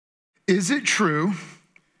is it true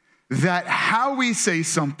that how we say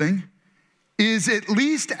something is at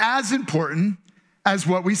least as important as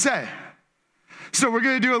what we say? So we're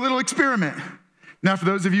going to do a little experiment. Now, for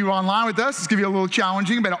those of you online with us, it's going to be a little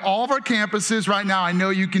challenging, but at all of our campuses right now, I know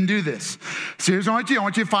you can do this. So here's what I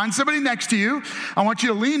want you to find somebody next to you. I want you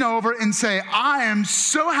to lean over and say, I am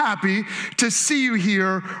so happy to see you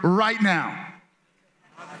here right now.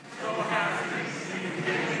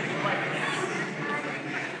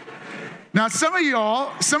 Now, some of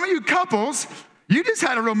you couples, you just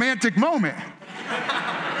had a romantic moment.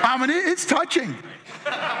 I mean, it's touching.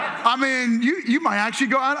 I mean, you might actually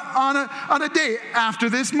go out on a date after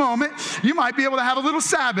this moment. You might be able to have a little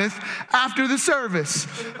Sabbath after the service.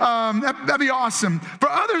 That'd be awesome. For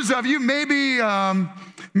others of you, maybe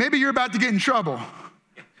you're about to get in trouble.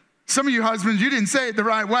 Some of you husbands, you didn't say it the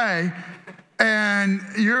right way, and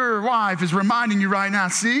your wife is reminding you right now,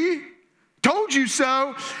 see? Told you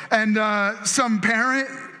so. And some parent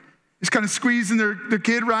is kind of squeezing their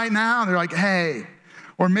kid right now, and they're like, hey.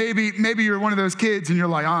 Or maybe you're one of those kids and you're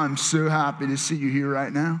like, I'm so happy to see you here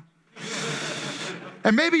right now.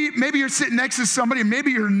 And maybe you're sitting next to somebody, and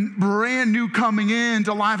maybe you're brand new coming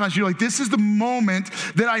into Lifehouse. You're like, this is the moment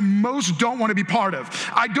that I most don't want to be part of.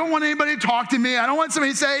 I don't want anybody to talk to me. I don't want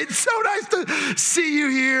somebody to say, it's so nice to see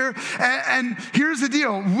you here. And here's the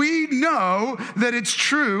deal. We know that it's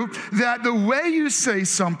true that the way you say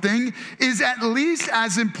something is at least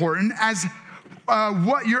as important as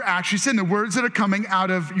what you're actually saying, the words that are coming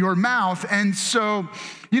out of your mouth. And so,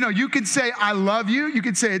 you can say, I love you. You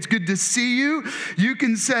can say, it's good to see you. You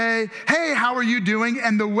can say, hey, how are you doing?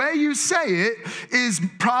 And the way you say it is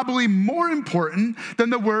probably more important than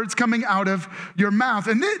the words coming out of your mouth.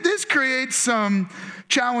 And this creates some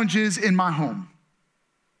challenges in my home.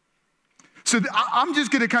 So I'm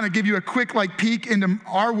just going to kind of give you a quick peek into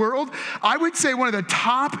our world. I would say one of the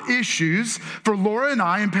top issues for Laura and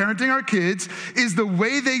I in parenting our kids is the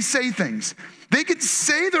way they say things. They can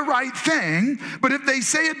say the right thing, but if they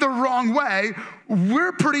say it the wrong way,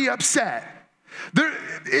 we're pretty upset.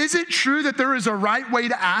 Is it true that there is a right way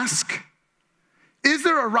to ask? Is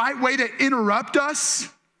there a right way to interrupt us?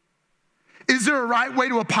 Is there a right way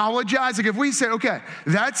to apologize? Like if we say, okay,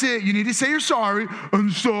 that's it, you need to say you're sorry. I'm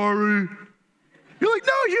sorry. You're like,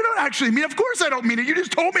 no, you don't actually mean it. Of course I don't mean it. You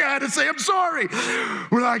just told me I had to say I'm sorry.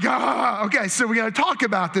 We're like, okay, so we got to talk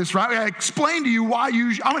about this, right? We got to explain to you why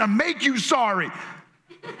I'm going to make you sorry.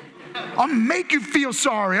 I'll make you feel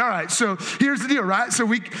sorry. All right, so here's the deal, right? So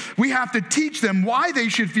we have to teach them why they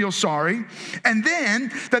should feel sorry, and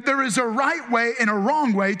then that there is a right way and a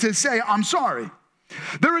wrong way to say I'm sorry.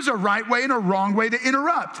 There is a right way and a wrong way to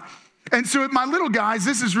interrupt. And so with my little guys,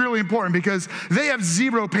 this is really important because they have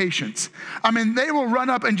zero patience. I mean, they will run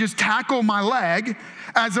up and just tackle my leg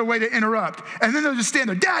as a way to interrupt. And then they'll just stand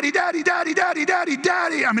there, daddy, daddy, daddy, daddy, daddy,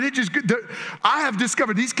 daddy. I mean, I have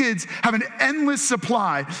discovered these kids have an endless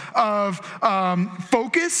supply of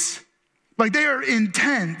focus. Like they are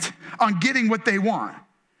intent on getting what they want.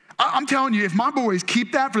 I'm telling you, if my boys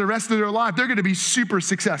keep that for the rest of their life, they're going to be super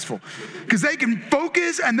successful because they can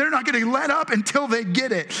focus and they're not going to let up until they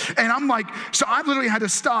get it. And I'm like, so I've literally had to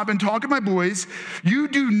stop and talk to my boys. You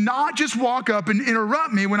do not just walk up and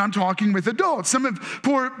interrupt me when I'm talking with adults. Some of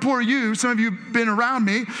you have been around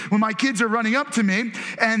me when my kids are running up to me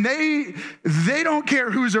and they don't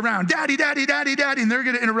care who's around. Daddy, daddy, daddy, daddy. And they're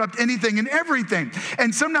going to interrupt anything and everything.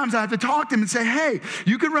 And sometimes I have to talk to them and say, hey,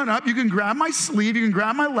 you can run up, you can grab my sleeve, you can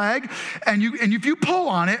grab my leg, and if you pull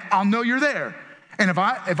on it, I'll know you're there. And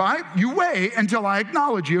you wait until I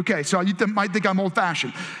acknowledge you. Okay, so you might think I'm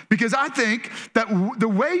old-fashioned because I think that the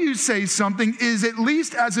way you say something is at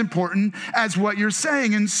least as important as what you're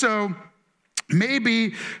saying. And so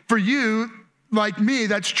maybe for you, like me,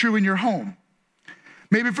 that's true in your home.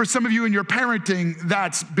 Maybe for some of you in your parenting,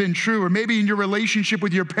 that's been true, or maybe in your relationship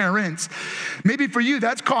with your parents. Maybe for you,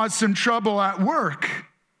 that's caused some trouble at work,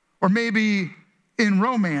 or maybe in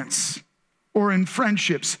romance or in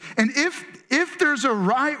friendships. And if there's a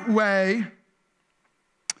right way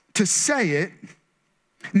to say it,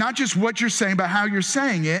 not just what you're saying, but how you're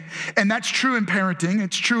saying it, and that's true in parenting,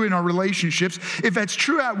 it's true in our relationships. If that's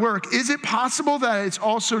true at work, is it possible that it's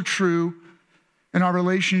also true in our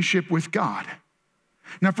relationship with God?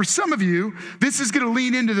 Now, for some of you, this is going to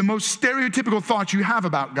lean into the most stereotypical thoughts you have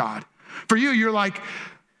about God. For you, you're like,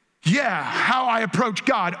 yeah, how I approach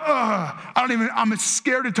God. I'm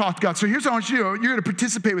scared to talk to God. So here's what I want you to do. You're going to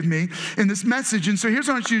participate with me in this message. And so here's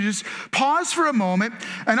what I want you to just pause for a moment.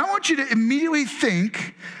 And I want you to immediately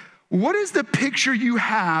think, what is the picture you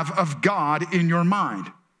have of God in your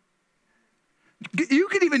mind? You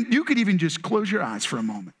could even just close your eyes for a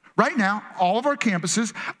moment. Right now, all of our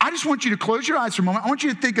campuses, I just want you to close your eyes for a moment. I want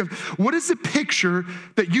you to think of what is the picture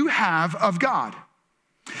that you have of God.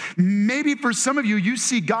 Maybe for some of you, you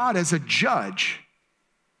see God as a judge.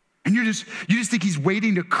 And you just think he's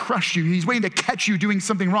waiting to crush you. He's waiting to catch you doing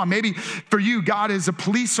something wrong. Maybe for you, God is a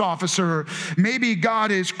police officer. Maybe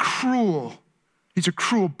God is cruel. He's a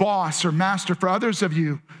cruel boss or master. For others of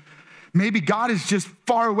you, maybe God is just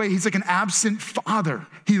far away. He's like an absent father.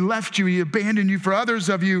 He left you. He abandoned you. For others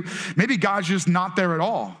of you, maybe God's just not there at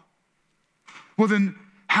all. Well, then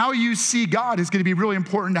how you see God is going to be really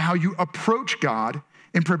important to how you approach God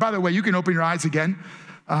in prayer. By the way, you can open your eyes again.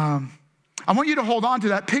 I want you to hold on to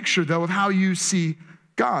that picture, though, of how you see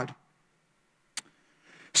God.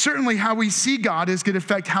 Certainly, how we see God is going to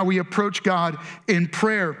affect how we approach God in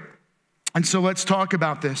prayer. And so let's talk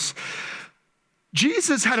about this.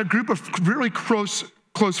 Jesus had a group of really close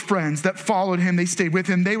friends that followed him. They stayed with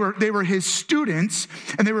him. They were his students,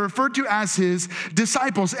 and they were referred to as his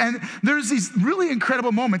disciples. And there's these really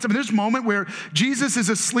incredible moments. I mean, there's a moment where Jesus is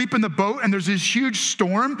asleep in the boat, and there's this huge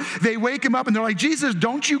storm. They wake him up, and they're like, Jesus,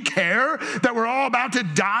 don't you care that we're all about to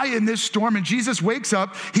die in this storm? And Jesus wakes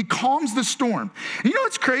up. He calms the storm. And you know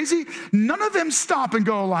what's crazy? None of them stop and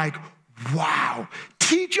go like, wow,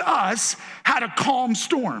 teach us how to calm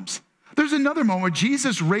storms. There's another moment where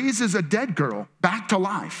Jesus raises a dead girl back to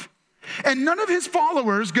life. And none of his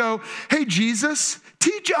followers go, hey, Jesus,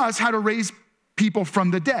 teach us how to raise people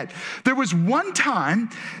from the dead. There was one time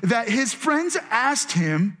that his friends asked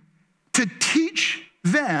him to teach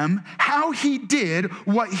them how he did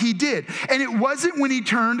what he did. And it wasn't when he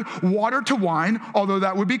turned water to wine, although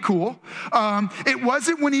that would be cool. It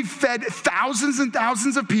wasn't when he fed thousands and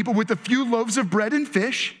thousands of people with a few loaves of bread and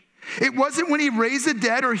fish. It wasn't when he raised the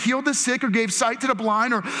dead or healed the sick or gave sight to the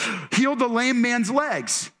blind or healed the lame man's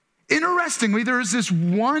legs. Interestingly, there is this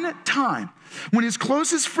one time when his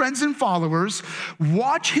closest friends and followers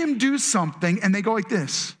watch him do something and they go like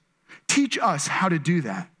this, teach us how to do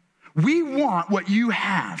that. We want what you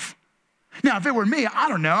have. Now, if it were me, I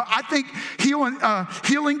don't know. I think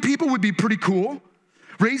healing people would be pretty cool.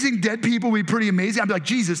 Raising dead people would be pretty amazing. I'd be like,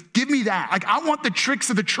 Jesus, give me that. Like, I want the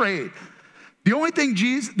tricks of the trade. The only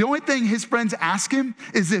thing his friends ask him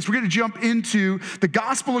is this. We're going to jump into the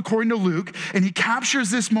gospel according to Luke, and he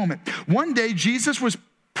captures this moment. One day, Jesus was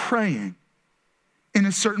praying in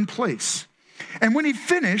a certain place. And when he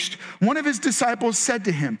finished, one of his disciples said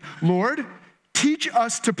to him, Lord, teach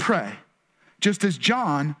us to pray, just as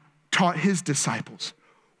John taught his disciples.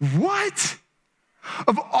 What?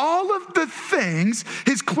 Of all of the things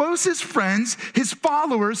his closest friends, his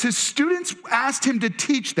followers, his students asked him to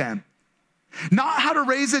teach them, not how to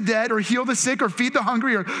raise the dead or heal the sick or feed the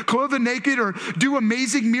hungry or clothe the naked or do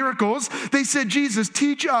amazing miracles. They said, Jesus,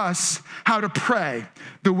 teach us how to pray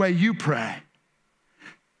the way you pray.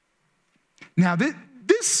 Now,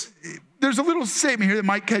 there's a little statement here that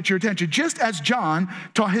might catch your attention, just as John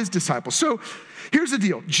taught his disciples. So here's the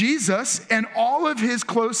deal. Jesus and all of his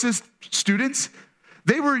closest students,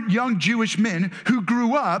 they were young Jewish men who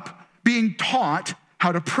grew up being taught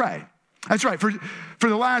how to pray. That's right. For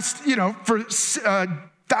the last, for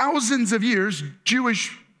thousands of years,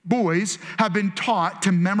 Jewish boys have been taught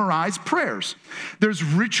to memorize prayers. There's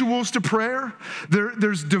rituals to prayer.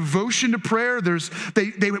 There's devotion to prayer.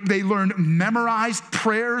 They learn memorized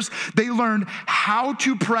prayers. They learn how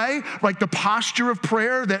to pray, like the posture of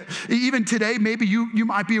prayer that even today, maybe you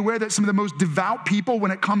might be aware that some of the most devout people when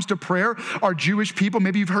it comes to prayer are Jewish people.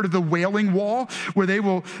 Maybe you've heard of the Wailing Wall, where they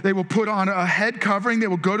will put on a head covering. They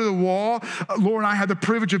will go to the wall. Laura and I had the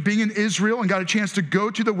privilege of being in Israel and got a chance to go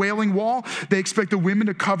to the Wailing Wall. They expect the women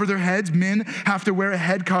to cover their heads. Men have to wear a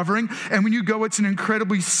head covering. And when you go, it's an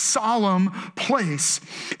incredibly solemn place.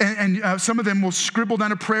 And some of them will scribble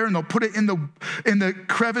down a prayer and they'll put it in the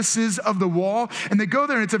crevices of the wall. And they go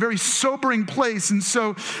there and it's a very sobering place. And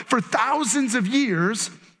so for thousands of years,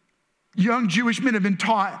 young Jewish men have been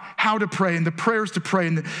taught how to pray and the prayers to pray.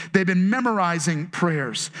 And they've been memorizing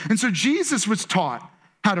prayers. And so Jesus was taught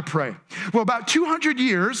how to pray. Well, about 200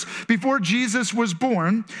 years before Jesus was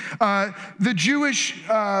born, the Jewish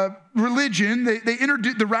religion,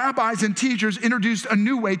 the rabbis and teachers introduced a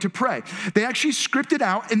new way to pray. They actually scripted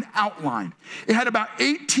out an outline. It had about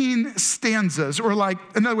 18 stanzas, or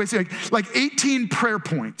another way to say like 18 prayer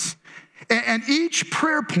points. And each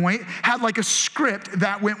prayer point had like a script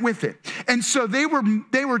that went with it. And so they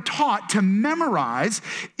were taught to memorize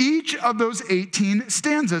each of those 18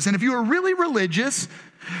 stanzas. And if you were really religious,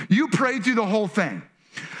 you prayed through the whole thing.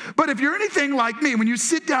 But if you're anything like me, when you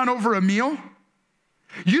sit down over a meal,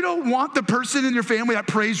 you don't want the person in your family that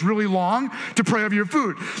prays really long to pray over your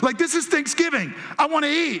food. Like, this is Thanksgiving. I want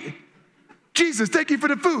to eat. Jesus, thank you for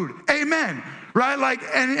the food. Amen. Right? Like,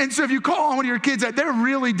 and so if you call on one of your kids that they're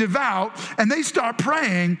really devout and they start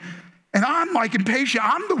praying, and I'm like impatient.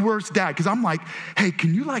 I'm the worst dad because I'm like, hey,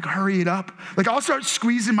 can you like hurry it up? Like I'll start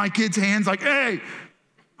squeezing my kids' hands like, hey,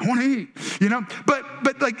 I want to eat, you know?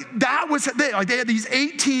 But like that was, they had these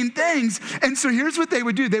 18 things. And so here's what they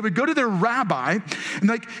would do. They would go to their rabbi and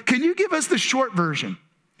like, can you give us the short version?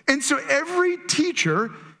 And so every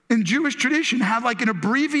teacher in Jewish tradition had like an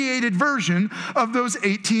abbreviated version of those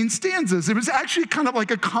 18 stanzas. It was actually kind of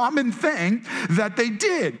like a common thing that they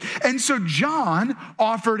did. And so John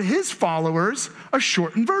offered his followers a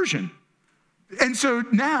shortened version. And so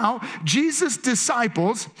now Jesus'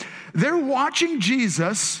 disciples, they're watching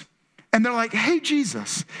Jesus and they're like, hey,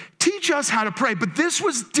 Jesus, teach us how to pray. But this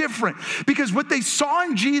was different because what they saw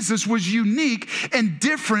in Jesus was unique and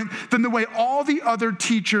different than the way all the other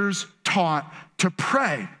teachers taught to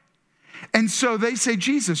pray. And so they say,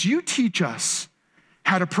 Jesus, you teach us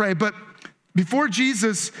how to pray. But before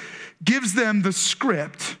Jesus gives them the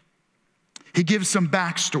script, he gives some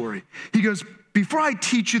backstory. He goes, before I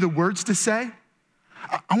teach you the words to say,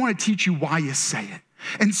 I want to teach you why you say it.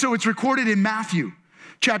 And so it's recorded in Matthew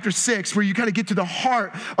chapter 6, where you kind of get to the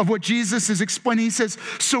heart of what Jesus is explaining. He says,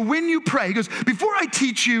 so when you pray, he goes, before I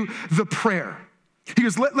teach you the prayer, he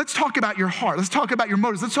goes, let's talk about your heart. Let's talk about your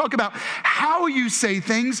motives. Let's talk about how you say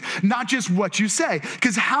things, not just what you say.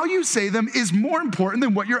 Because how you say them is more important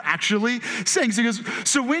than what you're actually saying. So he goes,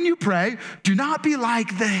 so when you pray, do not be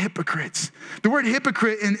like the hypocrites. The word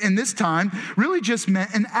hypocrite in this time really just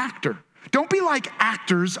meant an actor. Don't be like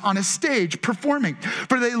actors on a stage performing,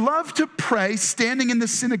 for they love to pray standing in the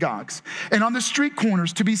synagogues and on the street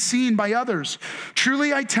corners to be seen by others.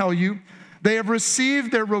 Truly, I tell you, they have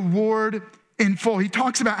received their reward in full. He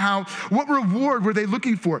talks about how, what reward were they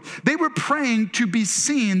looking for? They were praying to be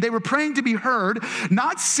seen. They were praying to be heard,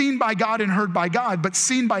 not seen by God and heard by God, but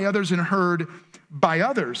seen by others and heard by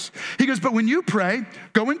others. He goes, but when you pray,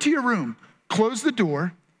 go into your room, close the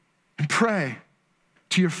door, and pray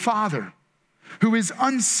to your Father who is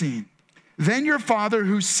unseen. Then your Father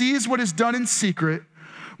who sees what is done in secret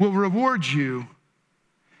will reward you.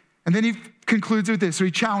 And then he concludes with this, so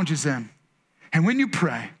he challenges them. And when you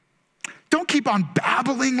pray, don't keep on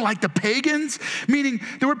babbling like the pagans, meaning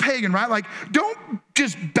they were pagan, right? Like, don't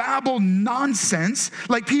just babble nonsense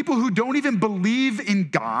like people who don't even believe in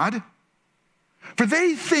God, for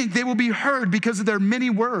they think they will be heard because of their many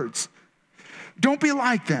words. Don't be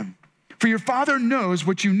like them, for your Father knows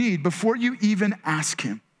what you need before you even ask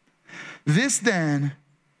him. This then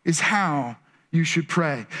is how you should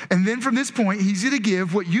pray. And then from this point, he's going to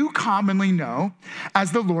give what you commonly know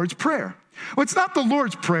as the Lord's Prayer. Well, it's not the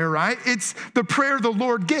Lord's Prayer, right? It's the prayer the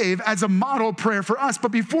Lord gave as a model prayer for us.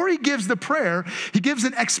 But before he gives the prayer, he gives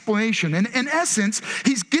an explanation. And in essence,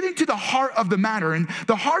 he's getting to the heart of the matter. And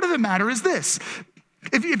the heart of the matter is this.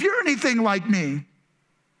 If you're anything like me,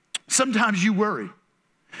 sometimes you worry.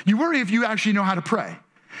 You worry if you actually know how to pray.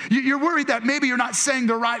 You're worried that maybe you're not saying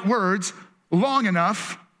the right words long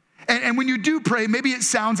enough. And when you do pray, maybe it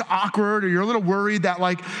sounds awkward, or you're a little worried that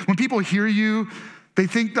like when people hear you, they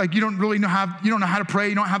think like you don't know how to pray,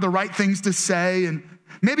 you don't have the right things to say, and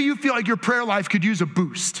maybe you feel like your prayer life could use a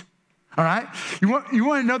boost, all right? You want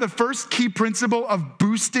to know the first key principle of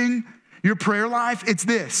boosting your prayer life? It's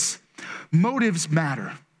this: motives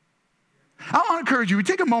matter. I want to encourage you, we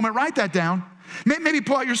take a moment, write that down. Maybe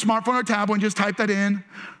pull out your smartphone or tablet and just type that in,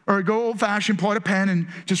 or go old-fashioned, pull out a pen and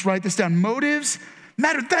just write this down. Motives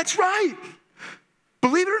matter. That's right.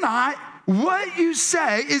 Believe it or not, what you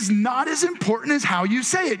say is not as important as how you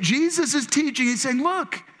say it. Jesus is teaching, he's saying,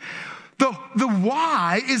 look, the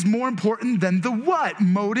why is more important than the what.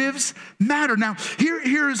 Motives matter. Now,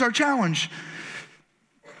 here is our challenge.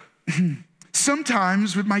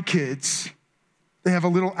 Sometimes with my kids, they have a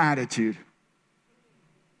little attitude.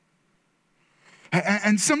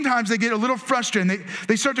 And sometimes they get a little frustrated.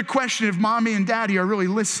 They start to question if mommy and daddy are really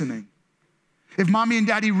listening, if mommy and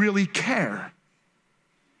daddy really care,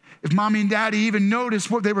 if mommy and daddy even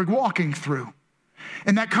notice what they were walking through.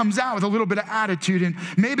 And that comes out with a little bit of attitude. And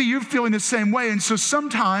maybe you're feeling the same way. And so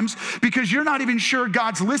sometimes, because you're not even sure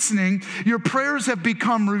God's listening, your prayers have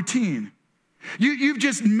become routine. You've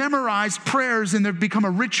just memorized prayers and they've become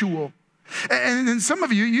a ritual. And then some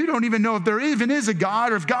of you don't even know if there even is a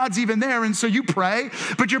God or if God's even there. And so you pray,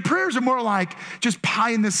 but your prayers are more like just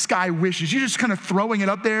pie in the sky wishes. You're just kind of throwing it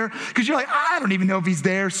up there because you're like, I don't even know if he's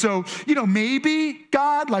there. So, maybe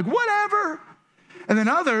God, like whatever. And then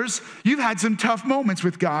others, you've had some tough moments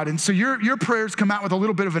with God. And so your prayers come out with a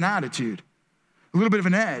little bit of an attitude, a little bit of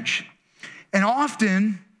an edge. And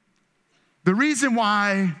often the reason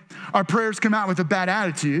why our prayers come out with a bad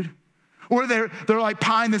attitude, or they're like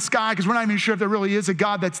pie in the sky because we're not even sure if there really is a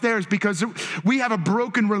God that's there, is because we have a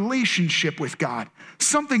broken relationship with God.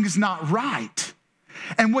 Something is not right.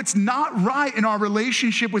 And what's not right in our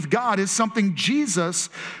relationship with God is something Jesus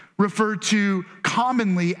referred to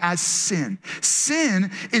commonly as sin.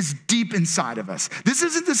 Sin is deep inside of us. This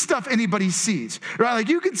isn't the stuff anybody sees, right? Like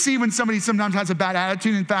you can see when somebody sometimes has a bad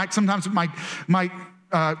attitude. In fact, sometimes with my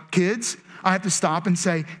kids, I have to stop and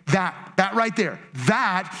say, that right there,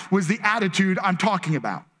 that was the attitude I'm talking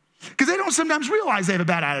about. Because they don't sometimes realize they have a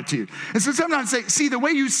bad attitude. And so sometimes say, see, the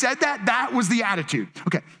way you said that was the attitude.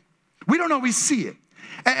 Okay, we don't always see it.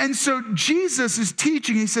 And so Jesus is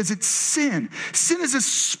teaching, he says it's sin. Sin is a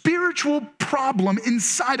spiritual problem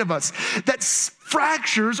inside of us that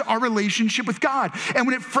fractures our relationship with God. And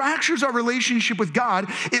when it fractures our relationship with God,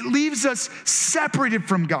 it leaves us separated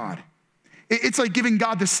from God. It's like giving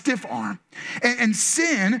God the stiff arm. And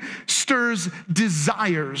sin stirs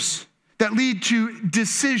desires that lead to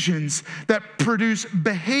decisions that produce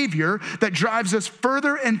behavior that drives us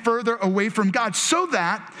further and further away from God, so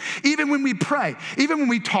that even when we pray, even when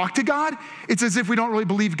we talk to God, it's as if we don't really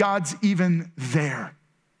believe God's even there,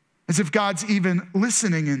 as if God's even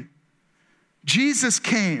listening. And Jesus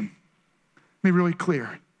came, let me be really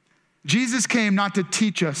clear. Jesus came not to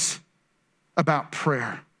teach us about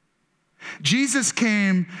prayer. Jesus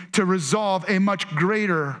came to resolve a much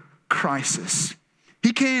greater crisis.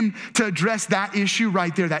 He came to address that issue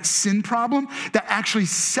right there, that sin problem that actually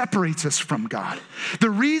separates us from God. The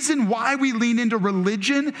reason why we lean into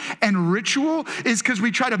religion and ritual is because we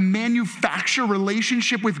try to manufacture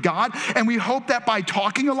relationship with God, and we hope that by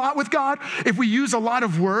talking a lot with God, if we use a lot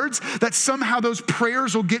of words, that somehow those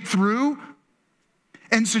prayers will get through.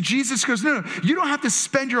 And so Jesus goes, no, you don't have to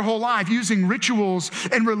spend your whole life using rituals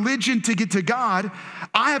and religion to get to God.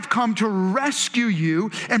 I have come to rescue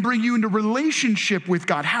you and bring you into relationship with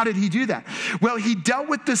God. How did he do that? Well, he dealt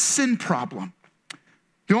with the sin problem.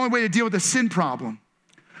 The only way to deal with the sin problem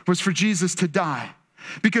was for Jesus to die.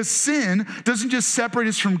 Because sin doesn't just separate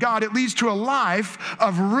us from God, it leads to a life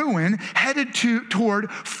of ruin headed toward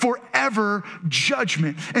forever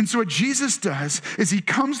judgment. And so what Jesus does is he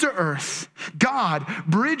comes to earth. God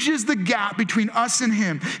bridges the gap between us and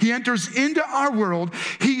him. He enters into our world.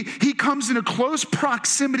 He comes in a close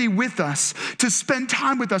proximity with us to spend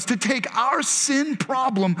time with us, to take our sin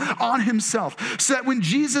problem on himself. So that when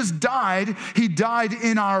Jesus died, he died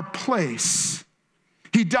in our place.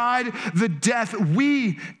 He died the death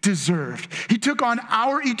we deserved. He took on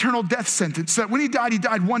our eternal death sentence, so that when he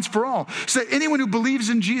died once for all. So that anyone who believes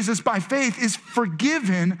in Jesus by faith is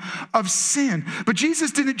forgiven of sin. But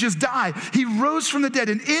Jesus didn't just die. He rose from the dead,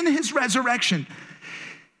 and in his resurrection,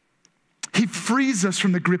 he frees us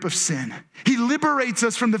from the grip of sin. He liberates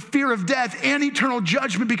us from the fear of death and eternal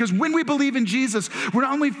judgment, because when we believe in Jesus, we're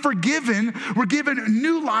not only forgiven, we're given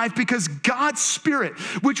new life because God's Spirit,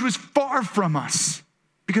 which was far from us,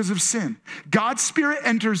 because of sin, God's Spirit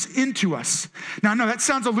enters into us. Now, I know that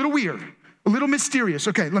sounds a little weird, a little mysterious.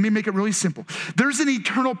 Okay, let me make it really simple. There's an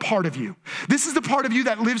eternal part of you. This is the part of you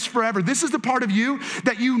that lives forever. This is the part of you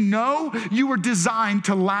that you know you were designed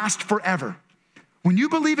to last forever. When you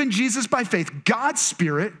believe in Jesus by faith, God's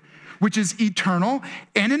Spirit, which is eternal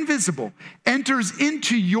and invisible, enters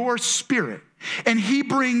into your spirit. And he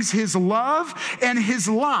brings his love and his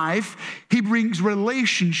life. He brings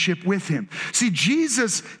relationship with him. See,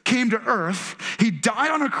 Jesus came to earth. He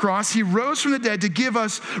died on a cross. He rose from the dead to give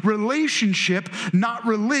us relationship, not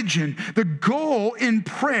religion. The goal in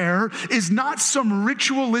prayer is not some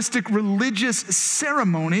ritualistic religious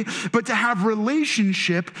ceremony, but to have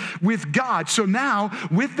relationship with God. So now,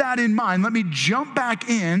 with that in mind, let me jump back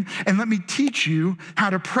in and let me teach you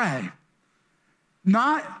how to pray.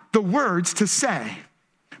 Not the words to say,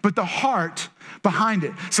 but the heart behind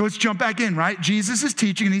it. So let's jump back in, right? Jesus is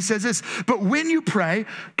teaching and he says this, but when you pray,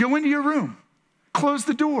 go into your room, close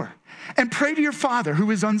the door, and pray to your Father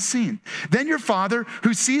who is unseen. Then your Father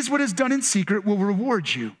who sees what is done in secret will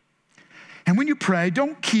reward you. And when you pray,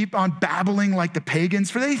 don't keep on babbling like the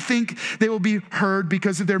pagans, for they think they will be heard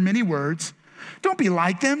because of their many words. Don't be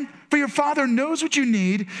like them, for your Father knows what you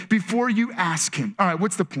need before you ask him. All right,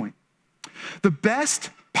 what's the point? The best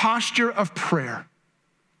posture of prayer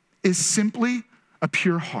is simply a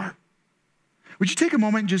pure heart. Would you take a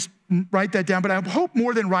moment and just write that down? But I hope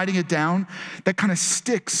more than writing it down, that kind of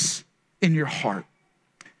sticks in your heart.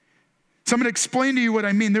 So I'm going to explain to you what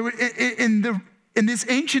I mean. In this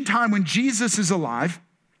ancient time when Jesus is alive,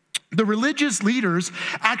 the religious leaders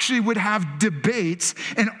actually would have debates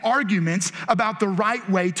and arguments about the right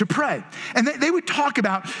way to pray. And they would talk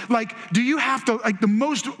about, like, do you have to, like the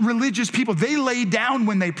most religious people, they lay down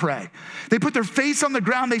when they pray. They put their face on the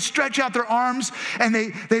ground, they stretch out their arms, and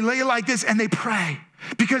they lay like this, and they pray.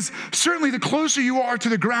 Because certainly the closer you are to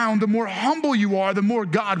the ground, the more humble you are, the more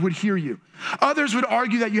God would hear you. Others would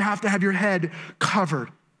argue that you have to have your head covered.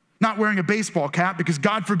 Not wearing a baseball cap, because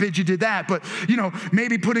God forbid you did that, but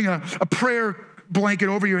maybe putting a prayer blanket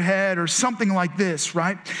over your head or something like this,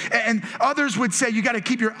 right? And others would say you got to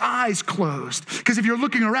keep your eyes closed, because if you're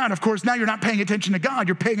looking around, of course, now you're not paying attention to God,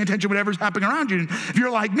 you're paying attention to whatever's happening around you. And if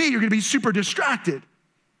you're like me, you're going to be super distracted.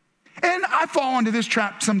 And I fall into this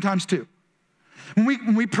trap sometimes too.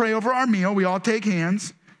 When we pray over our meal, we all take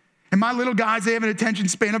hands. And my little guys, they have an attention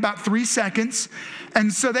span of about 3 seconds.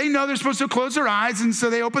 And so they know they're supposed to close their eyes. And so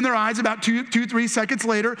they open their eyes about 3 seconds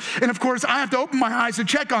later. And of course, I have to open my eyes to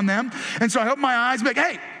check on them. And so I open my eyes and be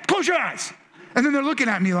like, hey, close your eyes. And then they're looking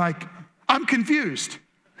at me like, I'm confused.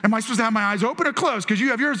 Am I supposed to have my eyes open or closed? Because you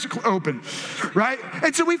have yours open, right?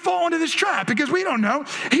 And so we fall into this trap because we don't know.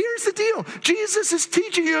 Here's the deal. Jesus is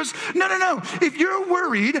teaching us, no. If you're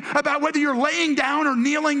worried about whether you're laying down or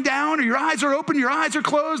kneeling down, or your eyes are open, your eyes are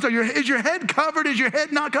closed, or is your head covered, is your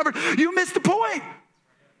head not covered, you missed the point.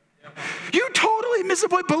 You totally missed the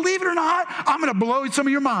point. Believe it or not, I'm going to blow some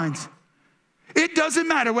of your minds. It doesn't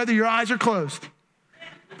matter whether your eyes are closed.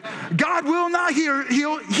 God will not hear,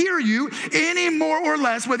 he'll hear you any more or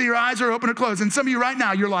less whether your eyes are open or closed. And some of you right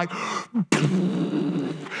now, you're like,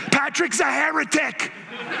 Patrick's a heretic.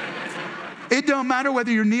 It don't matter whether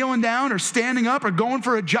you're kneeling down or standing up or going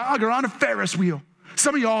for a jog or on a Ferris wheel.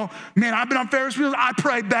 Some of y'all, man, I've been on Ferris wheels. I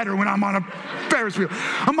pray better when I'm on a Ferris wheel.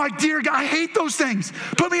 I'm like, dear God, I hate those things.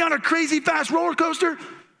 Put me on a crazy fast roller coaster.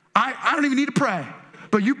 I don't even need to pray.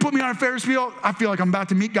 But you put me on a Ferris wheel, I feel like I'm about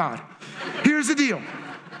to meet God. Here's the deal.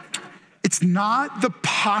 It's not the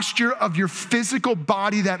posture of your physical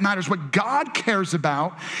body that matters. What God cares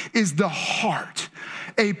about is the heart,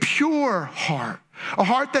 a pure heart, a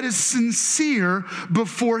heart that is sincere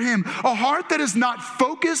before him, a heart that is not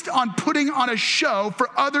focused on putting on a show for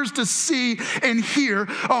others to see and hear,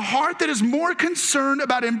 a heart that is more concerned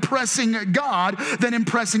about impressing God than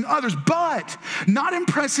impressing others, but not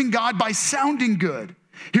impressing God by sounding good.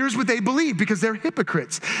 Here's what they believe, because they're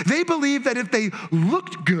hypocrites. They believe that if they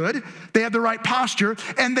looked good, they had the right posture,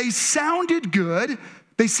 and they sounded good,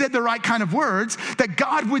 they said the right kind of words, that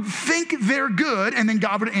God would think they're good, and then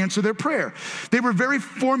God would answer their prayer. They were very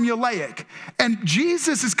formulaic. And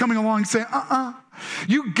Jesus is coming along saying,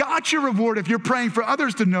 you got your reward if you're praying for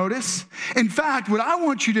others to notice. In fact, what I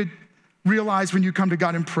want you to realize when you come to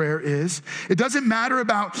God in prayer is, it doesn't matter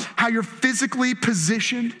about how you're physically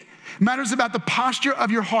positioned. It matters about the posture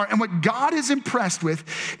of your heart. And what God is impressed with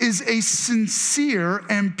is a sincere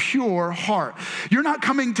and pure heart. You're not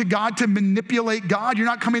coming to God to manipulate God. You're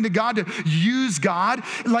not coming to God to use God.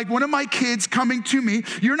 Like one of my kids coming to me,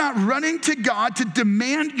 you're not running to God to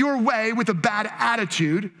demand your way with a bad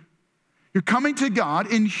attitude. You're coming to God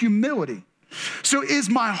in humility. So is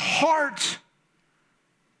my heart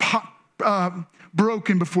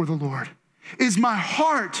broken before the Lord? Is my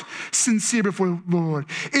heart sincere before the Lord?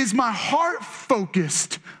 Is my heart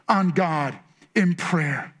focused on God in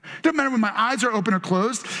prayer? Doesn't matter when my eyes are open or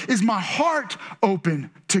closed. Is my heart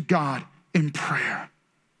open to God in prayer?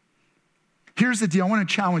 Here's the deal. I want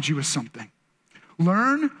to challenge you with something.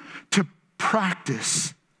 Learn to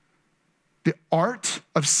practice the art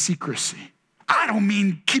of secrecy. I don't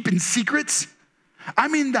mean keeping secrets. I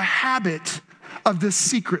mean the habit of the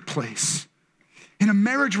secret place. In a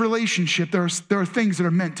marriage relationship, there are things that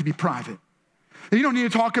are meant to be private, that you don't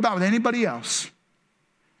need to talk about with anybody else.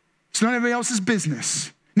 It's not anybody else's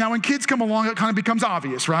business. Now, when kids come along, it kind of becomes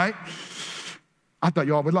obvious, right? I thought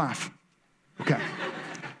y'all would laugh. Okay.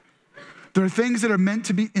 There are things that are meant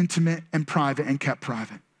to be intimate and private and kept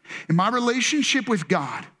private. In my relationship with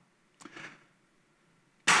God,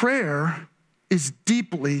 prayer is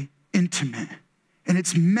deeply intimate. And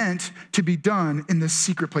it's meant to be done in the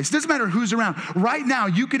secret place. It doesn't matter who's around. Right now,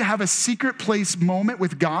 you could have a secret place moment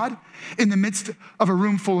with God in the midst of a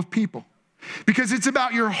room full of people. Because it's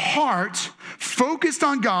about your heart focused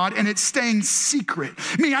on God and it's staying secret.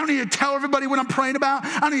 I don't need to tell everybody what I'm praying about.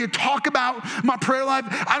 I don't need to talk about my prayer life.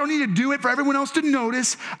 I don't need to do it for everyone else to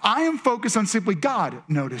notice. I am focused on simply God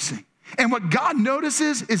noticing. And what God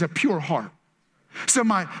notices is a pure heart. So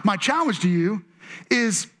my challenge to you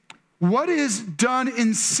is, what is done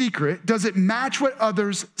in secret, does it match what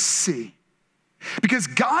others see? Because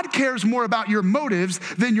God cares more about your motives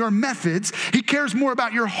than your methods. He cares more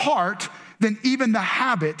about your heart than even the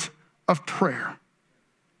habit of prayer.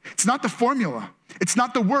 It's not the formula. It's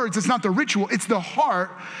not the words. It's not the ritual. It's the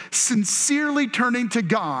heart sincerely turning to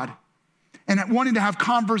God and wanting to have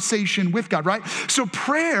conversation with God, right? So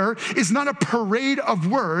prayer is not a parade of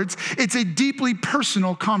words. It's a deeply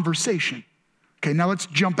personal conversation. Okay, now let's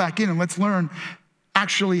jump back in and let's learn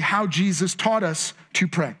actually how Jesus taught us to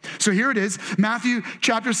pray. So here it is, Matthew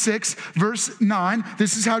chapter 6, verse 9.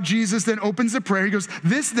 This is how Jesus then opens the prayer. He goes,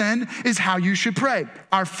 this then is how you should pray.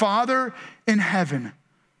 Our Father in heaven,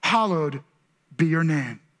 hallowed be your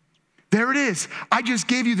name. There it is. I just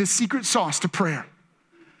gave you the secret sauce to prayer.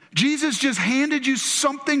 Jesus just handed you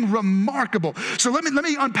something remarkable. So let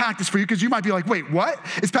me unpack this for you, because you might be like, wait, what?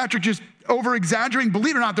 Is Patrick just over-exaggerating?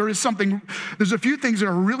 Believe it or not, there's a few things that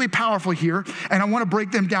are really powerful here, and I want to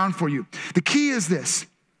break them down for you. The key is this.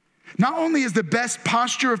 Not only is the best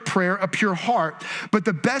posture of prayer a pure heart, but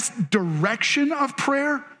the best direction of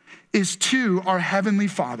prayer is to our Heavenly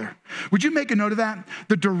Father. Would you make a note of that?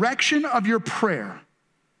 The direction of your prayer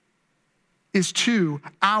is to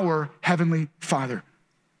our Heavenly Father.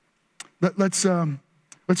 Let's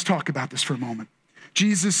talk about this for a moment.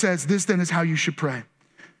 Jesus says, this then is how you should pray.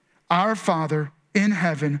 Our Father in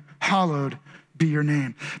heaven, hallowed be your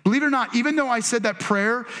name. Believe it or not, even though I said that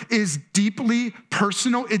prayer is deeply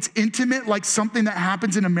personal, it's intimate, like something that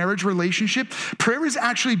happens in a marriage relationship, prayer is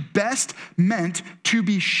actually best meant to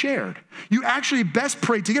be shared. You actually best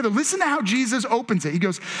pray together. Listen to how Jesus opens it. He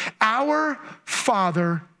goes, our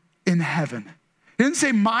Father in heaven. He didn't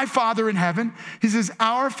say my Father in heaven. He says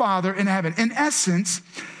our Father in heaven. In essence,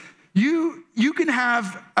 you can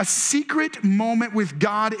have a secret moment with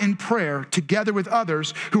God in prayer together with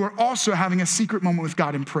others who are also having a secret moment with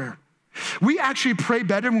God in prayer. We actually pray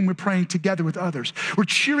better when we're praying together with others. We're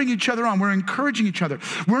cheering each other on. We're encouraging each other.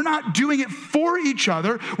 We're not doing it for each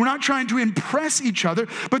other. We're not trying to impress each other.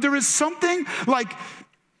 But there's something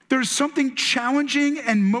challenging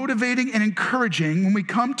and motivating and encouraging when we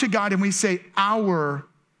come to God and we say, our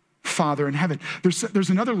Father in heaven. There's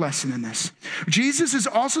another lesson in this. Jesus is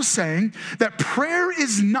also saying that prayer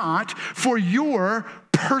is not for your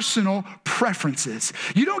personal preferences.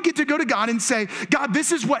 You don't get to go to God and say, God,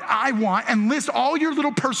 this is what I want, and list all your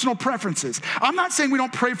little personal preferences. I'm not saying we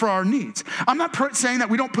don't pray for our needs. I'm not saying that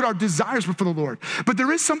we don't put our desires before the Lord. But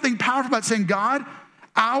there is something powerful about saying, God,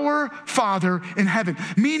 our Father in heaven,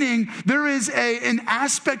 meaning there is an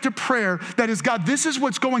aspect of prayer that is, God, this is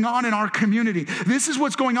what's going on in our community. This is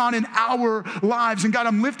what's going on in our lives. And God,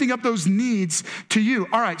 I'm lifting up those needs to you.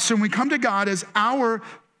 All right, so when we come to God as our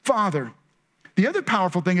Father, the other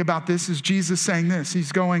powerful thing about this is Jesus saying this.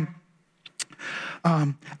 He's going,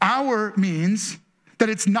 our means that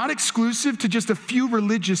it's not exclusive to just a few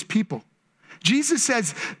religious people. Jesus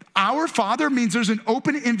says, our Father means there's an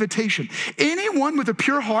open invitation. Anyone with a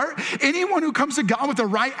pure heart, anyone who comes to God with the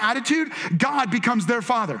right attitude, God becomes their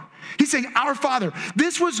Father. He's saying, our Father.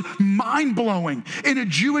 This was mind-blowing in a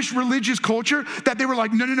Jewish religious culture that they were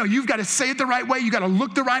like, no, you've got to say it the right way. You got to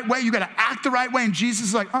look the right way. You got to act the right way. And Jesus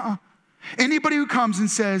is like, Anybody who comes and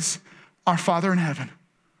says, our Father in heaven,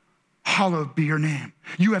 hallowed be your name.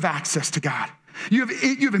 You have access to God. You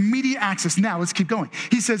have immediate access. Now let's keep going.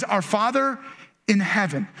 He says, our Father in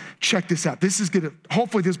heaven. Check this out. This is good.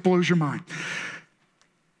 Hopefully this blows your mind.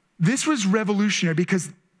 This was revolutionary because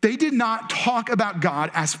they did not talk about God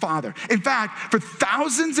as Father. In fact, for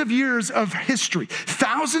thousands of years of history,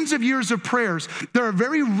 thousands of years of prayers, there are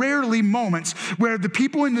very rarely moments where the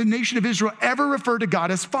people in the nation of Israel ever referred to God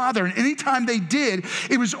as Father. And anytime they did,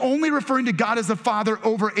 it was only referring to God as the Father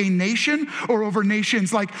over a nation or over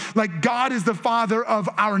nations, like God is the Father of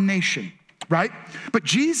our nation, right? But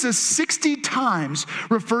Jesus 60 times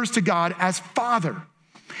refers to God as Father.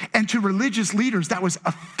 And to religious leaders, that was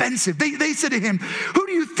offensive. They said to him, who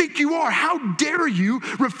do you think you are? How dare you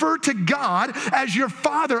refer to God as your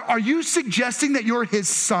Father? Are you suggesting that you're his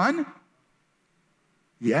son?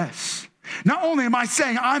 Yes. Not only am I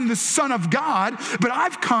saying I'm the Son of God, but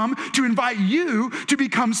I've come to invite you to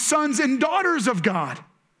become sons and daughters of God.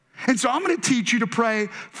 And so I'm going to teach you to pray,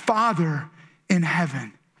 Father in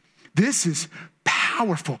heaven. This is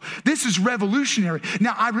powerful. This is revolutionary.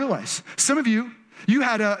 Now, I realize some of you, you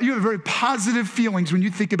have very positive feelings when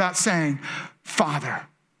you think about saying, Father.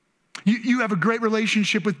 You have a great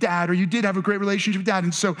relationship with dad, or you did have a great relationship with dad.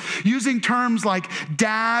 And so using terms like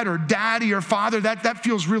dad or daddy or father, that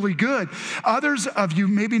feels really good. Others of you,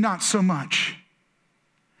 maybe not so much.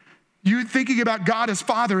 You thinking about God as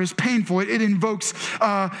Father is painful. It invokes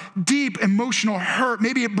deep emotional hurt.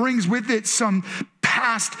 Maybe it brings with it some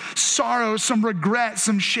past sorrow, some regret,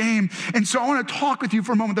 some shame. And so I want to talk with you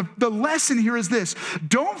for a moment. The lesson here is this.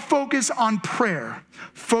 Don't focus on prayer.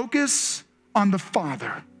 Focus on the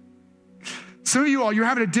Father. Some of you all, you're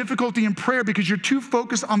having a difficulty in prayer because you're too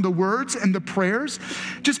focused on the words and the prayers.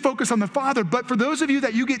 Just focus on the Father. But for those of you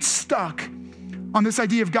that you get stuck on this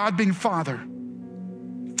idea of God being Father, I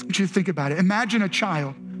want you to think about it. Imagine a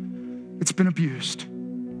child that's been abused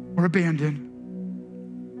or abandoned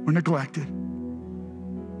or neglected.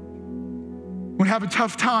 Would have a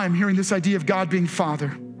tough time hearing this idea of God being Father.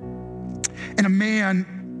 And a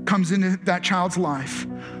man comes into that child's life,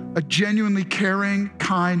 a genuinely caring,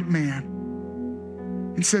 kind man,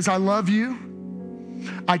 and says, I love you,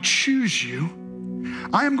 I choose you,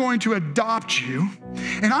 I am going to adopt you,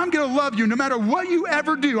 and I'm gonna love you no matter what you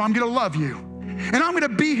ever do. I'm gonna love you, and I'm gonna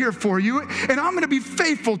be here for you, and I'm gonna be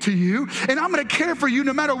faithful to you, and I'm gonna care for you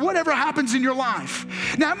no matter whatever happens in your life.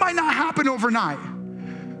 Now, it might not happen overnight,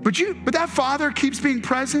 but that Father keeps being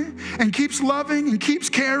present and keeps loving and keeps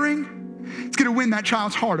caring. It's gonna win that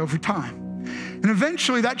child's heart over time. And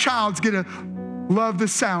eventually that child's gonna love the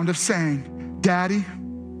sound of saying, Daddy.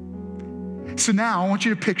 So now I want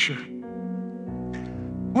you to picture.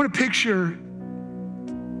 I want to picture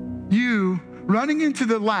you running into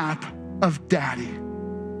the lap of Daddy.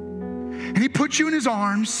 And he puts you in his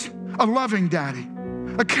arms, a loving Daddy,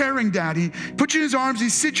 a caring Daddy. He puts you in his arms, he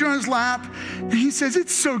sits you on his lap, and he says,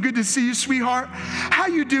 it's so good to see you, sweetheart. How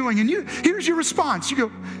you doing? And here's your response. You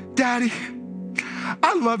go, Daddy,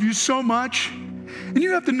 I love you so much. And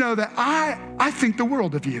you have to know that I think the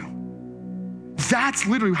world of you. That's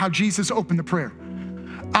literally how Jesus opened the prayer.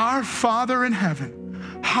 Our Father in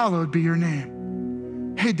heaven, hallowed be your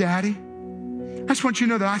name. Hey, Daddy, I just want you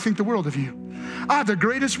to know that I think the world of you. I have the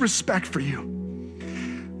greatest respect for you.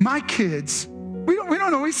 My kids, we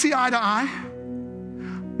don't always see eye to eye.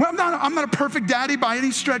 Well, I'm not a perfect daddy by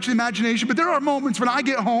any stretch of the imagination, but there are moments when I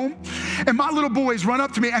get home and my little boys run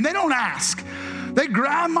up to me and they don't ask. They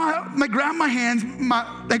grab my hands,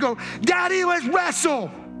 they go, Daddy, let's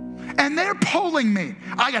wrestle. And they're pulling me.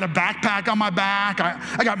 I got a backpack on my back.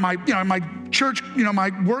 I got my church,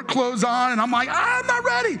 my work clothes on, and I'm like, I'm not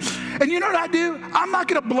ready. And you know what I do? I'm not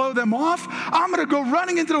gonna blow them off. I'm gonna go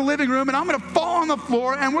running into the living room and I'm gonna fall on the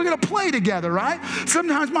floor and we're gonna play together, right?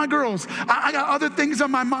 Sometimes my girls, I got other things on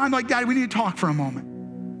my mind like, Daddy, we need to talk for a moment.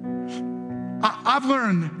 I've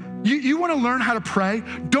learned, you wanna learn how to pray?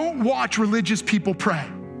 Don't watch religious people pray.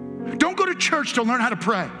 Don't go to church to learn how to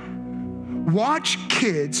pray. Watch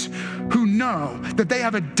kids who know that they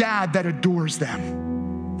have a dad that adores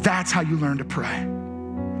them. That's how you learn to pray.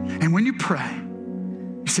 And when you pray,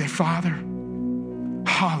 you say, Father,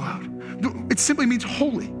 hallowed. It simply means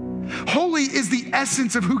holy. Holy is the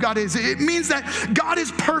essence of who God is. It means that God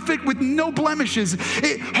is perfect with no blemishes.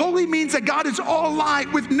 Holy means that God is all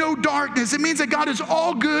light with no darkness. It means that God is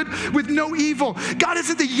all good with no evil. God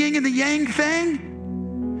isn't the yin and the yang thing.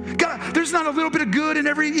 God, there's not a little bit of good in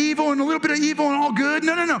every evil and a little bit of evil and all good.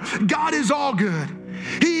 No. God is all good.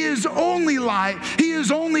 He is only light. He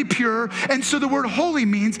is only pure. And so the word holy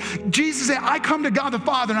means, Jesus said, I come to God the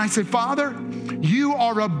Father and I say, Father, you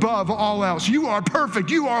are above all else. You are perfect.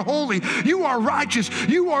 You are holy. You are righteous.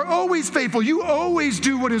 You are always faithful. You always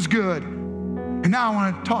do what is good. And now I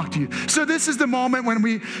want to talk to you. So this is the moment when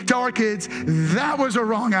we tell our kids, that was a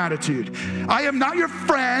wrong attitude. I am not your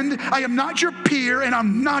friend, I am not your peer, and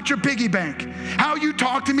I'm not your piggy bank. How you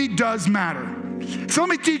talk to me does matter. So let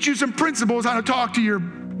me teach you some principles how to talk to your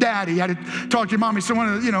daddy, how to talk to your mommy. So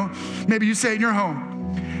maybe you say it in your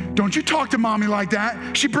home. Don't you talk to mommy like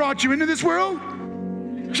that. She brought you into this world.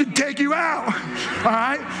 She'd take you out. All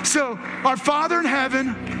right? So our Father in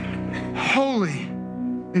heaven, holy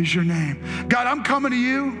is your name. God, I'm coming to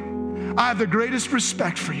you. I have the greatest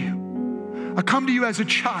respect for you. I come to you as a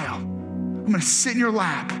child. I'm gonna sit in your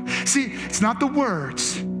lap. See, it's not the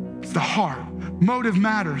words, it's the heart. Motive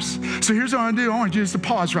matters. So here's what I want to do. I want you just to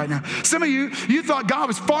pause right now. Some of you thought God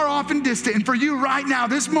was far off and distant. And for you right now,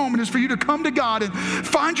 this moment is for you to come to God and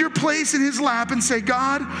find your place in his lap and say,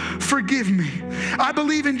 God, forgive me. I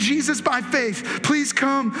believe in Jesus by faith. Please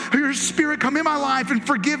come, your spirit come in my life and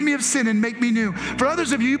forgive me of sin and make me new. For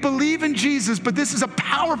others of you, you believe in Jesus, but this is a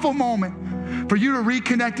powerful moment for you to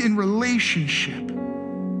reconnect in relationship.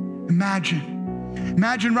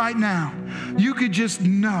 Imagine right now, you could just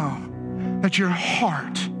know that your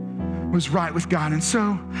heart was right with God. And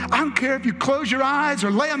so I don't care if you close your eyes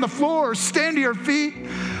or lay on the floor or stand to your feet,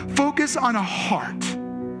 focus on a heart.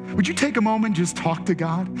 Would you take a moment and just talk to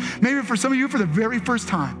God? Maybe for some of you, for the very first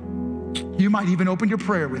time, you might even open your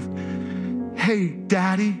prayer with, hey,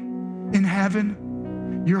 Daddy in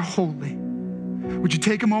heaven, you're holy. Would you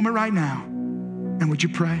take a moment right now and would you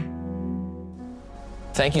pray?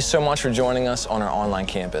 Thank you so much for joining us on our online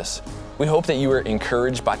campus. We hope that you were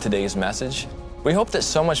encouraged by today's message. We hope that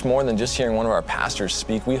so much more than just hearing one of our pastors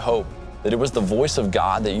speak, we hope that it was the voice of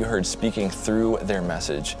God that you heard speaking through their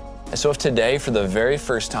message. And so if today, for the very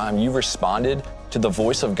first time, you responded to the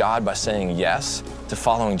voice of God by saying yes to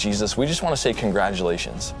following Jesus, we just want to say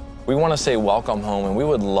congratulations. We want to say welcome home, and we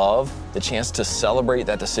would love the chance to celebrate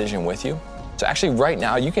that decision with you. So actually right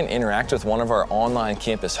now, you can interact with one of our online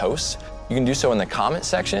campus hosts. You can do so in the comment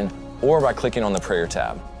section or by clicking on the prayer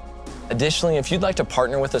tab. Additionally, if you'd like to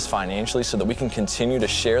partner with us financially so that we can continue to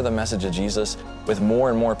share the message of Jesus with more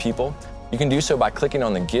and more people, you can do so by clicking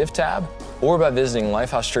on the Give tab or by visiting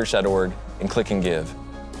lifehousechurch.org and clicking Give.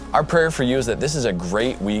 Our prayer for you is that this is a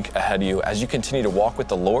great week ahead of you as you continue to walk with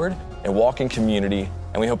the Lord and walk in community,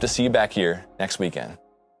 and we hope to see you back here next weekend.